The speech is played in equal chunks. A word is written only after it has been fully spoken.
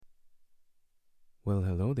Well,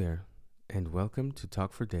 hello there, and welcome to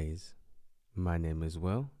Talk for Days. My name is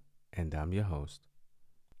Will, and I'm your host.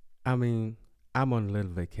 I mean, I'm on a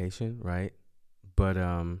little vacation, right? But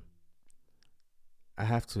I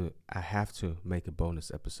have to make a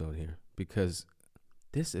bonus episode here because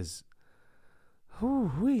this is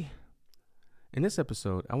whoo wee. In this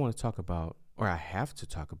episode, I want to talk about, or I have to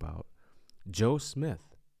talk about, Joe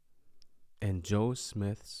Smith and Joe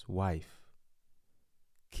Smith's wife,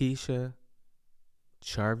 Keisha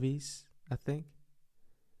Charvis, I think,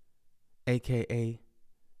 aka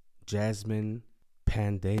Jasmine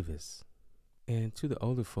Pandavis. And to the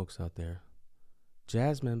older folks out there,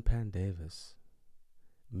 Jasmine Pandavis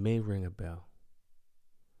may ring a bell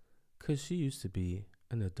because she used to be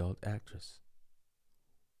an adult actress.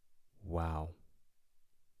 Wow.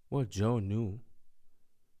 Well, Joe knew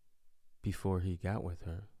before he got with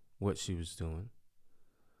her what she was doing.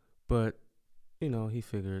 But, he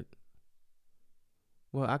figured,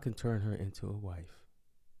 well, I can turn her into a wife.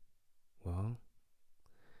 Well,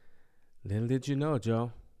 little did you know,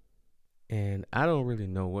 Joe. And I don't really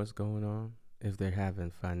know what's going on, if they're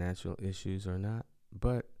having financial issues or not,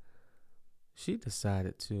 but she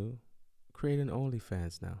decided to create an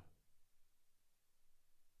OnlyFans now.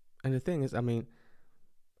 And the thing is, I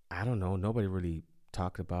don't know, nobody really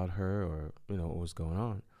talked about her or, what was going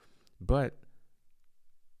on. But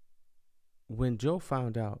when Joe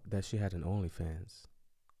found out that she had an OnlyFans,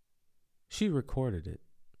 she recorded it.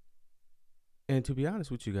 And to be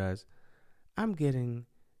honest with you guys, I'm getting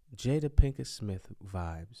Jada Pinkett Smith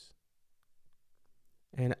vibes.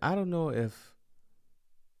 And I don't know if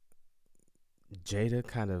Jada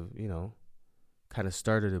kind of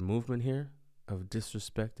started a movement here of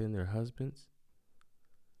disrespecting their husbands.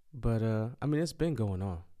 But, it's been going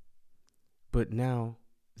on. But now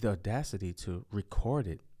the audacity to record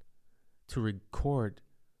it, to record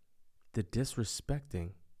the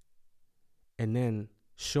disrespecting and then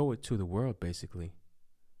show it to the world, basically.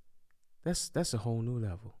 That's a whole new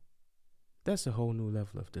level. That's a whole new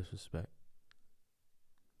level of disrespect.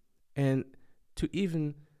 And to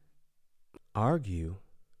even argue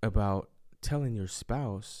about telling your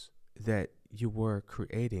spouse that you were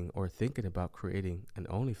creating or thinking about creating an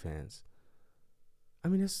OnlyFans,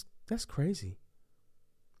 that's crazy.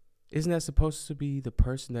 Isn't that supposed to be the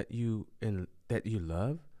person that you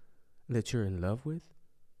love, that you're in love with?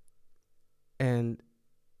 And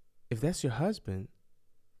if that's your husband,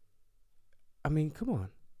 come on.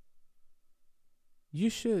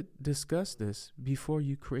 You should discuss this before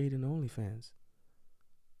you create an OnlyFans.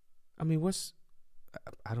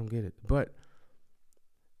 I don't get it. But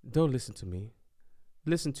don't listen to me.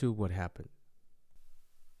 Listen to what happened.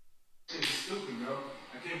 It's stupid, yo.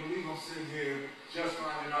 I can't believe I'm sitting here just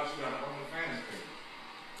finding out you got an OnlyFans page.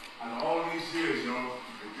 Out of all these years, yo,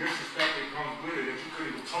 the disrespect that comes with it, that you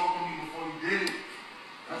could have told me before you did it,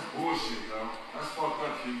 that's bullshit, yo. That's fucked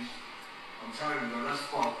up, Keith. I'm telling you, yo, that's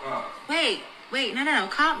fucked up. Wait, no.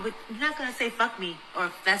 Calm. You're not gonna say fuck me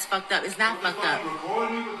or that's fucked up. It's not fucked up. You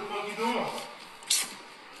recording me? What the fuck you doing?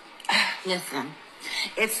 Listen,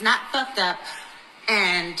 it's not fucked up,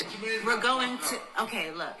 and we're going to.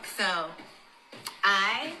 Okay, look. So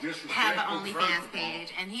I have an OnlyFans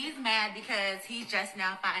page, and he's mad because he's just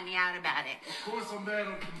now finding out about it. Of course I'm mad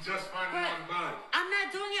I'm just finding out about it. I'm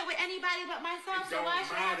not doing it with anybody but myself, so why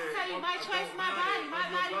should I have to tell you my choice, my body, my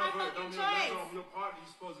fucking choice? Your partner,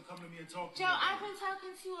 you're supposed to come to me and talk to me. Joe, I've been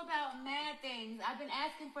talking to you about mad things. I've been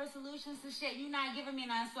asking for solutions to shit. You're not giving me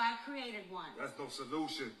none, so I created one. That's no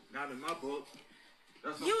solution. Not in my book.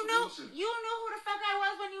 That's no solution. You knew who the fuck I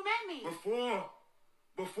was when you met me. Before,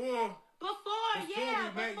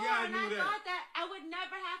 I knew that. thought that I would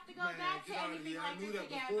never have to go back to anything like this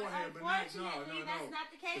again. But unfortunately, that's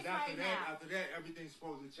not the case right now. After that, everything's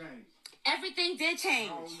supposed to change. Everything did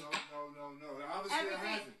change. No. Obviously it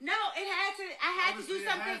hasn't. No, it had to. I had to do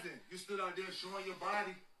something. It hasn't. You stood out there showing your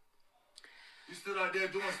body. You stood out there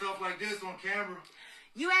doing stuff like this on camera.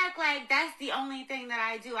 You act like that's the only thing that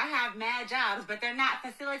I do. I have mad jobs, but they're not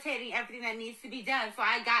facilitating everything that needs to be done. So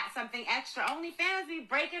I got something extra. OnlyFans be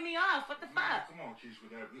breaking me off. What the fuck? Come on, Keith,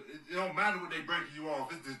 with that. It don't matter what they breaking you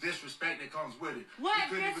off. It's the disrespect that comes with it.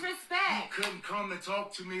 What disrespect? You couldn't come and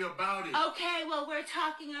talk to me about it. Okay, well, we're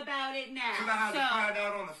talking about it now. Because I had to find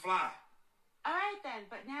out on the fly. All right, then.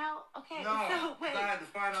 But now, okay. No, so wait. I had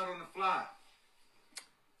to find out on the fly.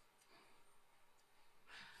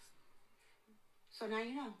 So now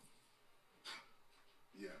you know.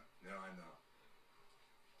 Yeah, now I know.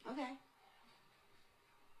 Okay.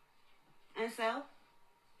 And so?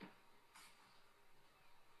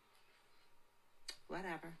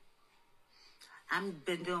 Whatever. I've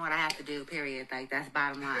been doing what I have to do, period. Like, that's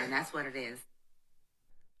bottom line. That's what it is.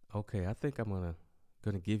 Okay, I think I'm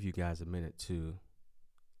gonna give you guys a minute to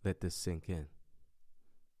let this sink in.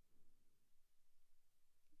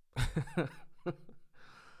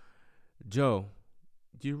 Joe,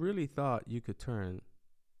 you really thought you could turn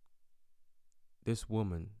this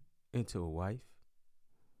woman into a wife?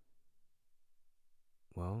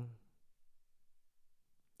 Well,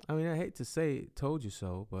 I mean, I hate to say told you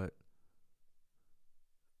so, but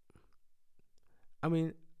I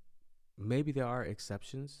mean, maybe there are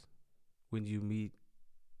exceptions when you meet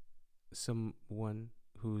someone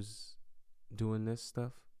who's doing this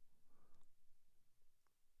stuff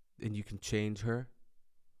and you can change her.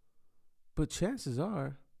 But chances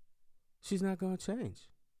are she's not going to change.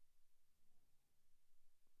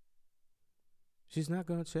 She's not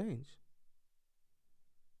going to change.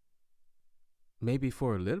 Maybe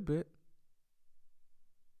for a little bit.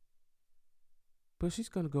 But she's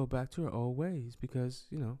going to go back to her old ways because,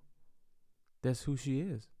 that's who she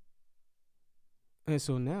is. And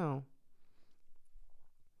so now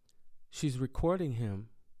she's recording him.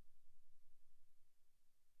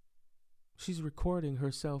 She's recording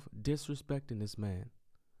herself disrespecting this man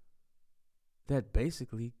that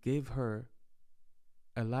basically gave her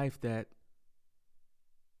a life that,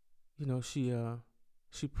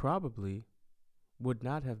 she probably would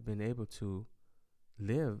not have been able to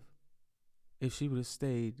live if she would have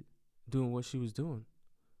stayed doing what she was doing.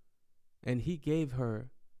 And he gave her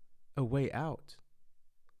a way out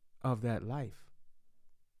of that life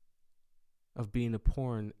of being a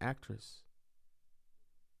porn actress.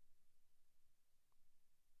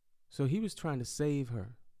 So he was trying to save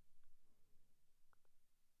her.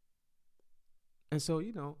 And so,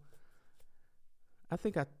 I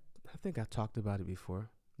think I talked about it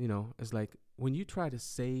before. It's like when you try to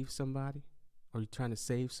save somebody or you're trying to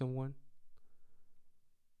save someone,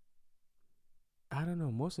 I don't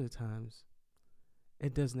know, most of the times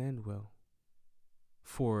it doesn't end well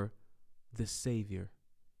for the savior.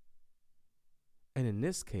 And in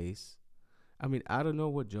this case, I mean, I don't know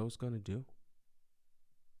what Joe's going to do.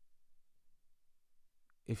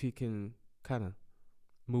 If he can kind of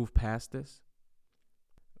move past this.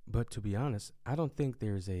 But to be honest, I don't think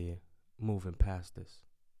there's a moving past this.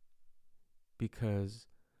 Because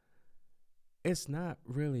it's not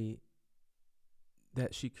really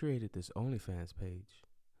that she created this OnlyFans page,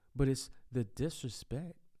 but it's the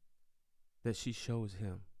disrespect that she shows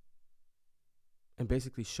him and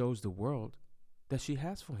basically shows the world that she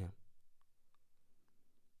has for him.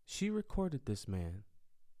 She recorded this man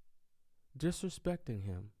disrespecting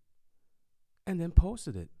him and then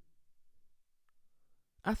posted it.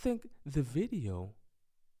 I think the video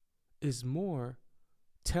is more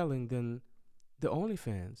telling than the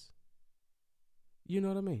OnlyFans. You know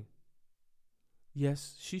what I mean?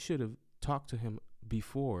 Yes, she should have talked to him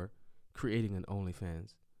before creating an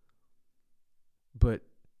OnlyFans. But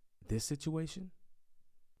this situation,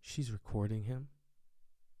 she's recording him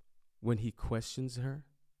when he questions her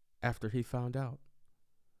after he found out.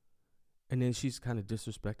 And then she's kind of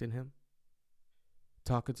disrespecting him,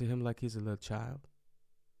 talking to him like he's a little child.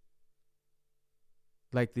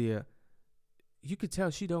 Like you could tell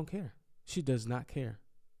she don't care. She does not care.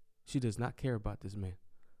 She does not care about this man.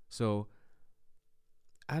 So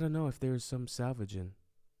I don't know if there's some salvaging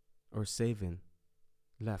or saving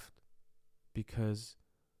left because,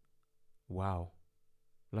 wow.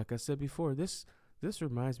 Like I said before, this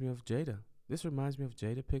reminds me of Jada. This reminds me of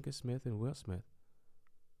Jada Pinkett Smith and Will Smith.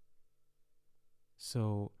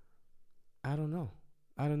 So I don't know.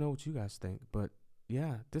 I don't know what you guys think, but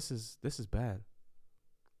yeah, this is bad.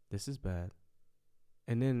 This is bad.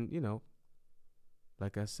 And then,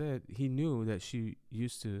 like I said, he knew that she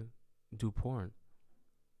used to do porn.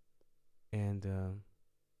 And,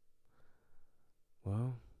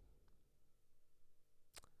 well,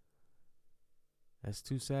 that's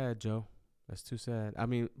too sad, Joe. That's too sad. I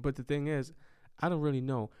mean, but the thing is, I don't really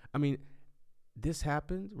know. I mean, this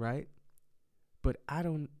happened, right? But I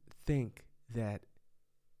don't think that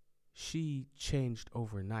she changed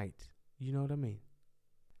overnight. You know what I mean?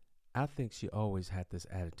 I think she always had this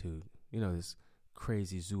attitude, this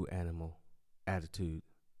crazy zoo animal attitude.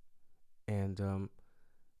 And,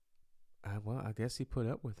 I guess he put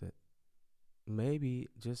up with it. Maybe,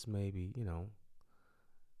 just maybe,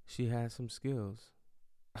 she has some skills.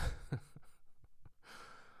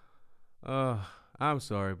 I'm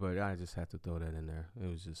sorry, but I just had to throw that in there. It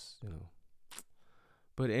was just,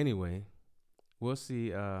 But anyway, we'll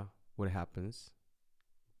see what happens.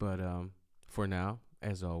 But for now,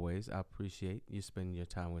 as always, I appreciate you spending your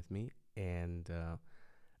time with me. And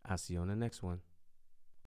I'll see you on the next one.